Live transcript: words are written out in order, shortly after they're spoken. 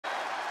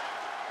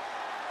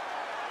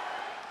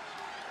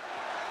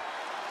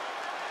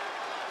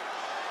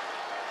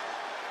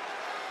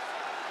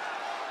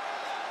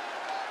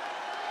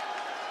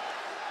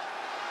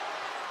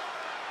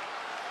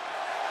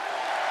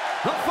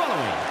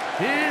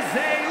is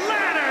a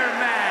ladder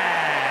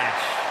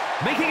match.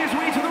 Making his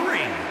way to the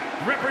ring,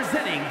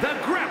 representing the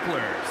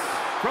Grapplers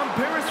from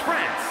Paris,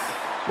 France,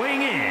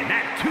 weighing in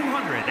at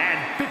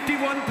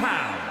 251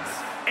 pounds,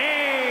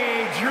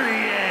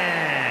 Adrian.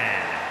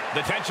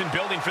 The tension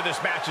building for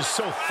this match is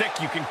so thick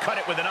you can cut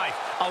it with a knife.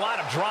 A lot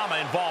of drama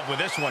involved with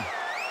this one.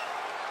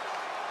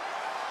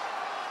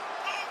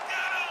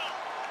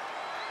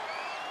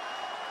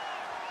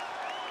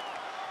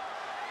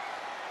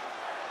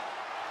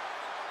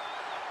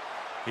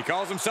 He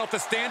calls himself the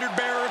standard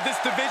bearer of this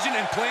division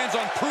and plans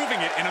on proving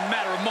it in a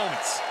matter of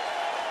moments.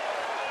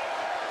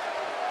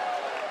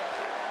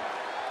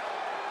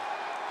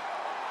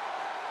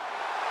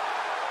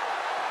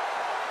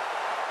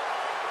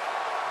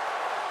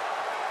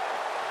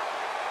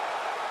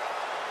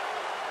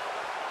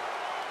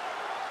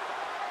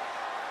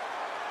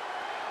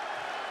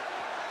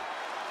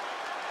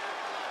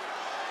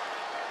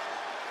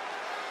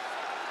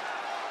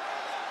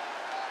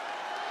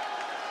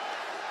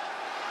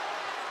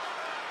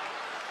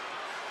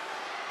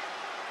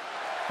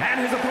 And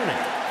his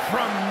opponent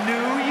from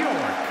New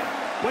York,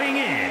 weighing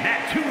in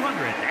at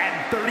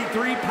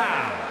 233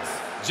 pounds.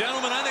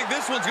 Gentlemen, I think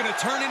this one's going to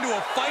turn into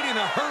a fight in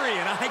a hurry,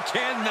 and I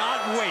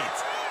cannot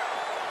wait.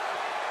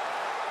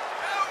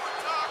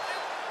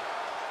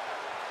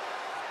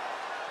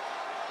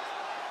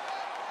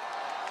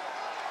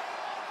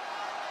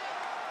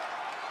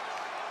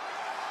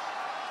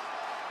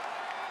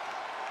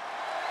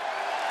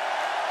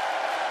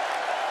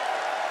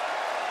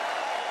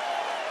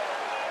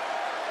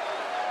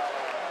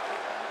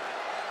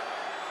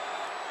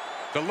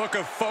 The look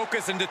of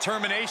focus and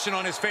determination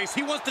on his face.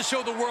 He wants to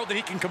show the world that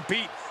he can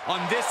compete on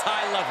this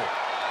high level.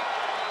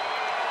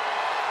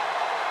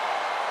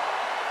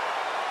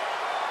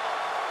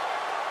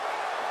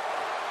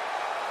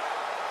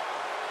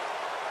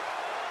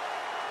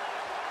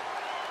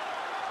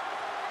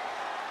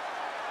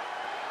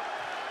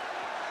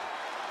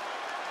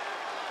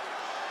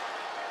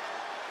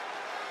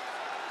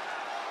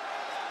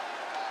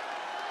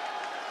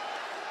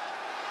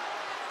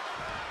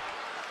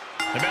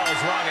 The bell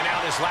is rung, and now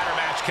this ladder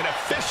match can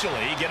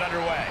officially get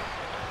underway.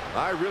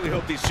 I really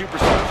hope these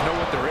superstars know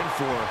what they're in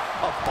for.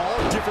 Of all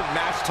different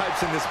match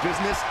types in this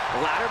business,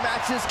 ladder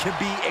matches can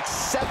be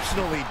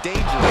exceptionally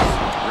dangerous.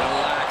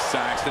 Relax,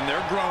 Saxton.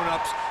 They're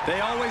grown-ups.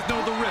 They always know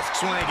the risks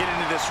when they get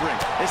into this ring,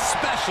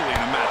 especially in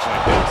a match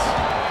like this.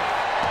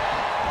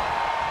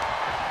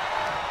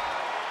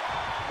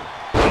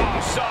 Oh,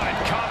 saw it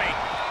coming.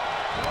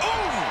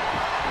 Ooh!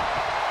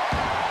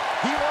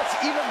 He wants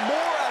even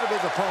more out of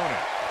his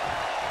opponent.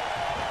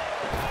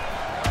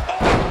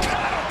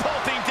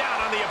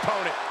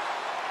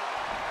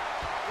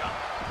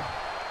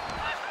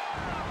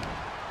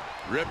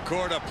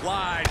 Ripcord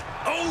applied.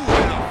 Oh,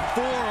 and a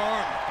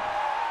forearm.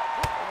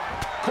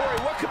 Corey,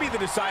 what could be the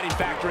deciding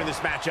factor in this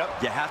matchup?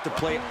 You have to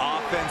play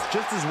offense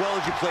just as well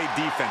as you play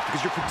defense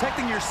because you're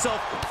protecting yourself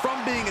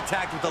from being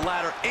attacked with the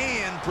ladder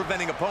and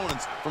preventing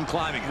opponents from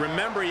climbing it.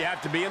 Remember, you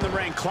have to be in the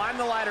ring, climb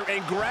the ladder,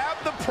 and grab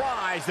the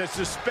prize that's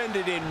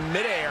suspended in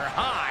midair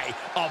high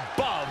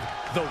above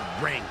the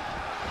ring.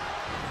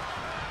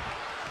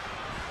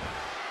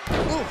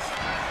 Oof.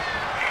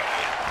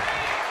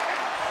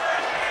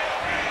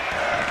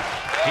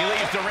 He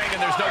leaves the ring,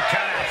 and there's no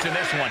countouts in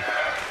this one.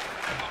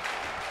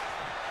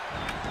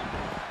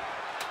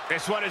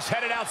 This one is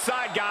headed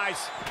outside,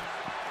 guys.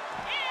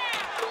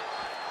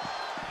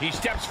 He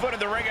steps foot in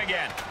the ring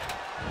again.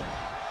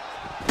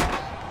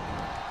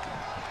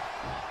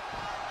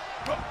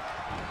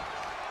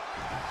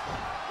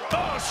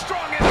 Oh,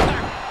 strong in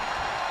there.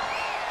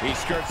 He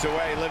skirts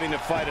away, living to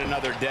fight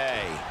another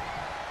day.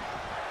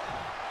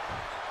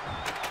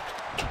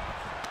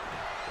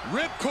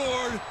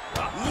 Ripcord.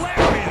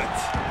 Lariat.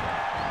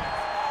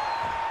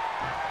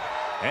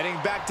 Heading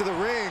back to the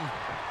ring.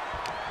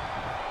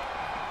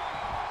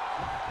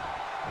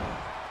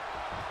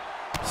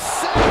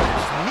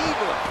 Savage knee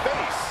to the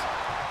face.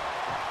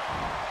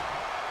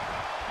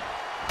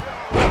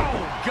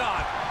 Oh,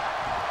 God.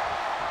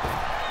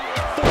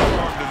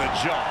 Forearm to the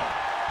jaw.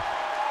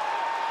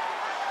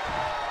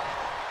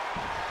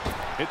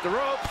 Hit the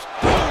ropes.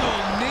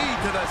 Brutal knee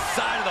to the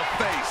side of the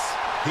face.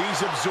 He's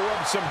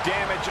absorbed some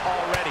damage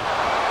already.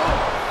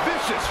 Oh,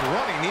 vicious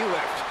running knee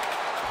lift.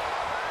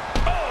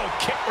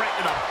 Kick right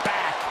to the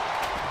back.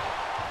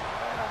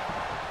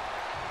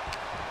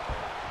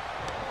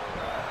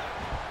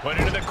 Put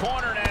into the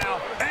corner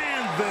now.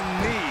 And the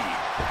knee.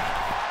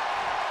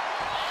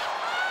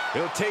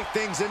 He'll take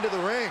things into the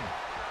ring.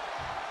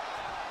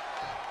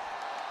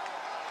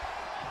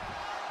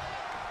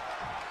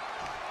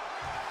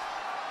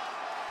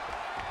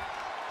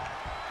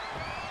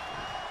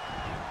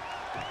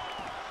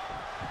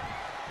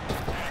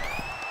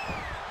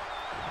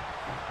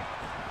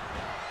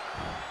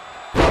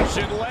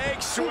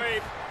 Leg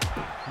sweep.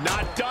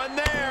 Not done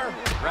there.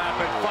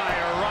 Rapid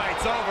fire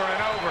rights over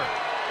and over.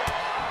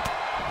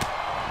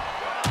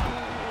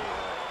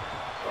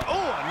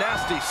 Oh, a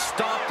nasty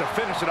stop to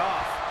finish it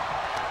off.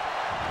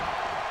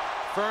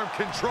 Firm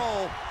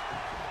control.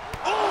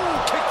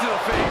 Oh, kick to the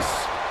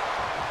face.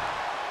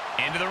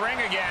 Into the ring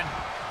again.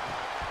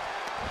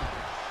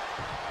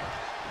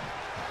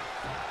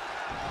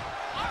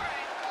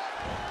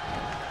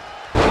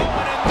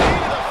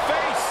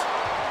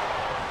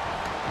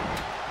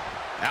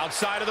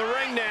 Outside of the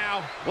ring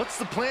now. What's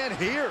the plan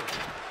here?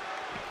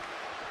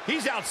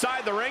 He's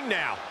outside the ring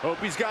now. Hope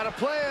he's got a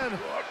plan.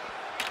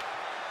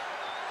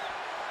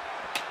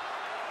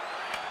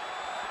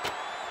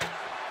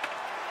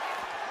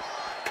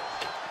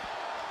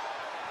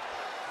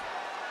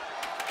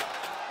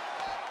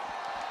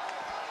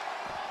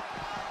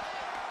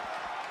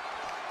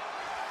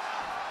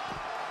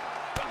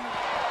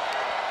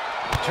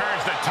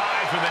 Turns the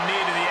ties with a knee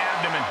to the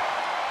abdomen.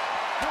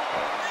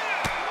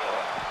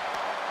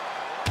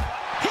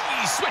 He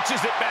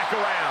switches it back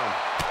around.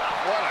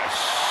 What a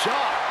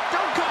shot.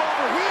 Don't come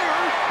over here.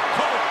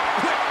 Oh,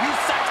 quick,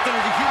 use Saxton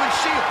as a human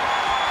shield.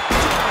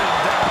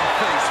 Driven down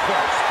face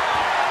first.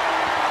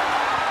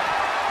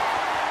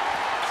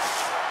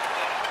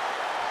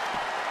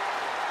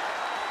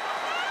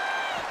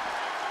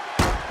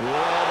 Whoa,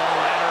 the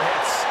ladder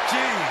hits.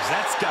 Jeez,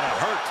 that's gotta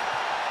hurt.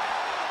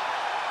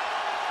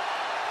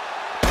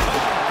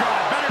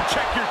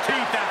 Check your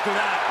teeth after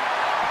that.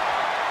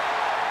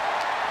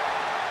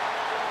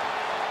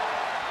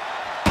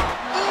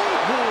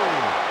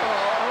 I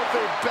hope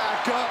they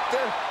back up.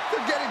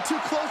 They're getting too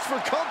close for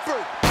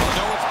comfort.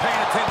 No one's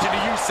paying attention to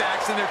you,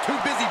 Saxton. They're too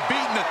busy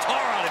beating the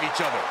tar out of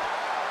each other.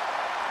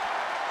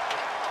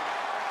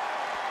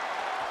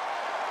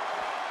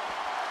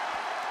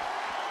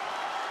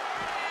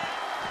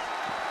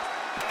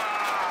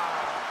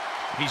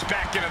 He's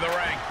back into the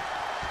ring.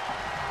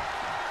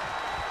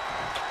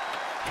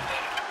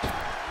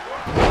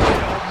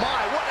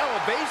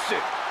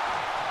 Elevation.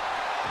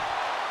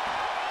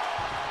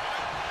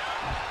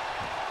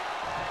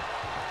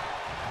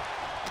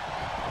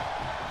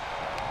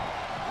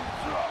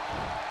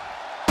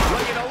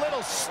 Looking a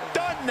little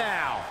stunned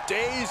now.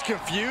 Dazed,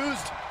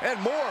 confused,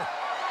 and more.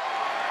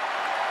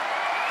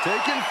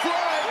 Taking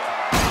flight.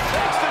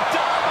 Takes the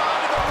dive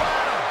onto the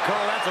ladder.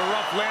 Cole, that's a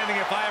rough landing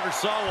if I ever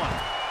saw one.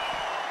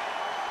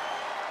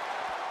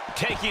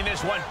 Taking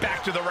this one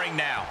back to the ring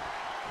now.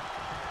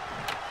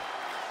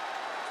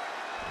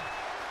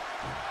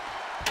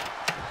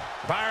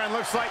 Byron,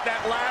 looks like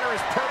that ladder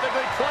is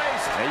perfectly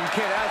placed. Hey, you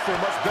can't ask for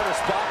a much better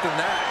spot than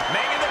that.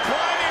 Making the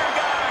climb here,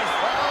 guys.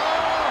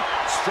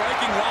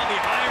 Striking while the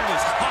iron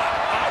is hot.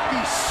 I'd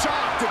be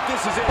shocked if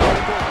this is it. Oh,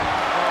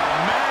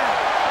 man.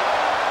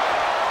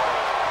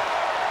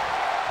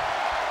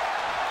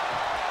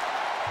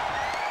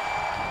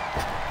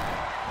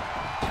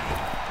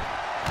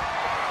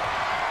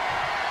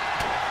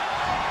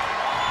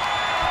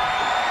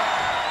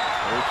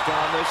 Pushed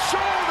on the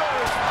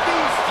shoulders.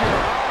 Feast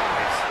your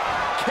eyes.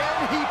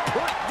 Can he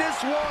put this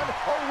one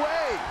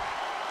away?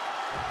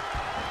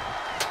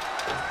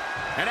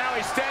 And now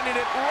he's standing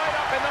it right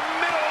up in the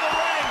middle of the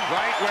ring.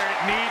 Right where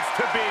it needs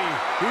to be.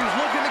 He's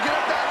looking to get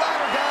up that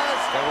ladder,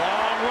 guys. The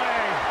long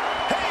way.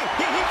 Hey,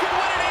 he can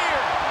win it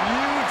here.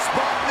 Huge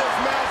spot in this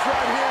match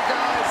right here,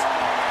 guys.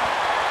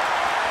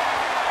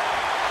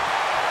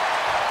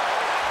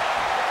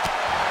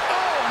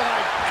 Oh, my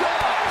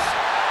gosh.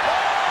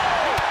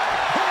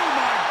 Oh,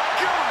 my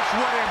gosh,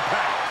 what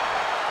impact.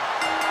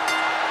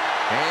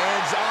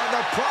 Hands on the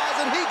prize,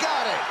 and he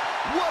got it.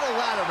 What a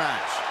ladder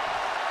match.